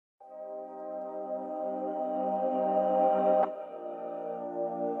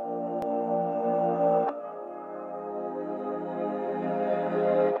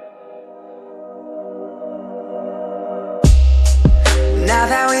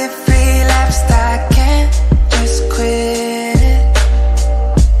that we've relapsed, I can't just quit it.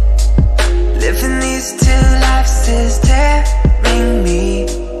 Living these two lives is tearing me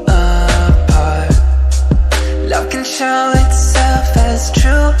apart. Love can show itself as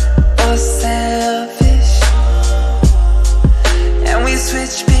true or selfish, and we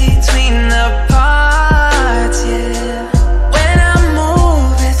switch between the parts, yeah. When I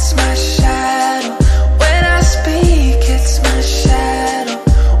move, it's my shadow. When I speak, it's my shadow.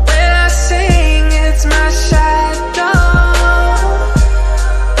 When I sing, it's my shadow.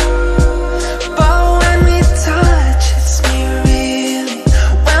 But when we touch, it's me really.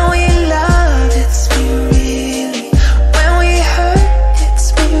 When we love, it's me really. When we hurt, it's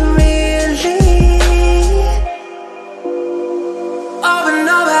me really. Oh, but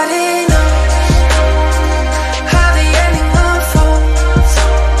nobody knows how the ending unfolds.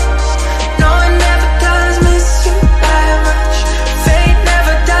 No one ever does miss you by much. Fate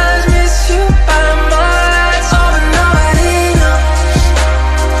never does miss you by much. Oh, but nobody knows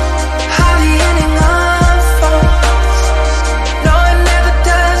how the ending unfolds. No one ever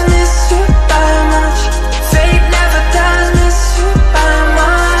does miss you by much. Fate never does miss you by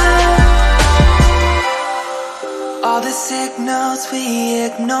much. All the signals we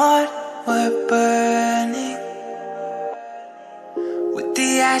ignored were burning. With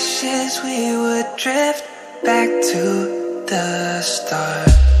the ashes we would drift back to the start.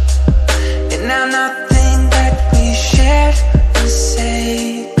 And now nothing